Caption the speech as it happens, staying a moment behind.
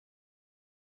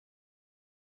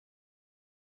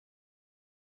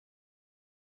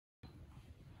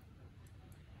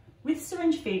With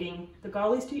syringe feeding, the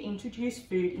goal is to introduce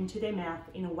food into their mouth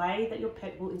in a way that your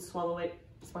pet will swallow it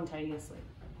spontaneously.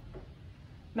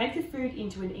 Make the food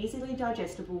into an easily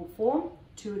digestible form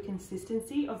to a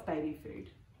consistency of baby food.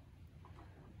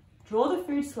 Draw the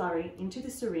food slurry into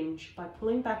the syringe by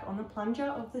pulling back on the plunger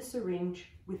of the syringe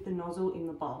with the nozzle in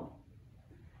the bowl.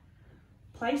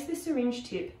 Place the syringe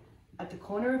tip at the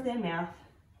corner of their mouth .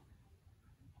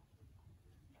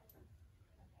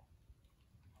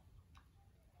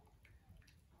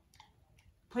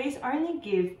 Please only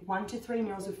give 1 to 3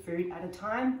 ml of food at a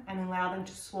time and allow them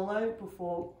to swallow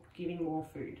before giving more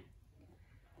food.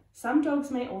 Some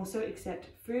dogs may also accept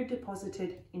food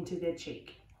deposited into their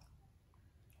cheek.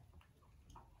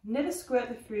 Never squirt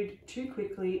the food too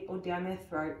quickly or down their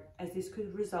throat, as this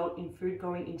could result in food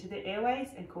going into their airways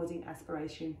and causing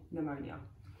aspiration pneumonia.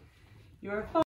 You're a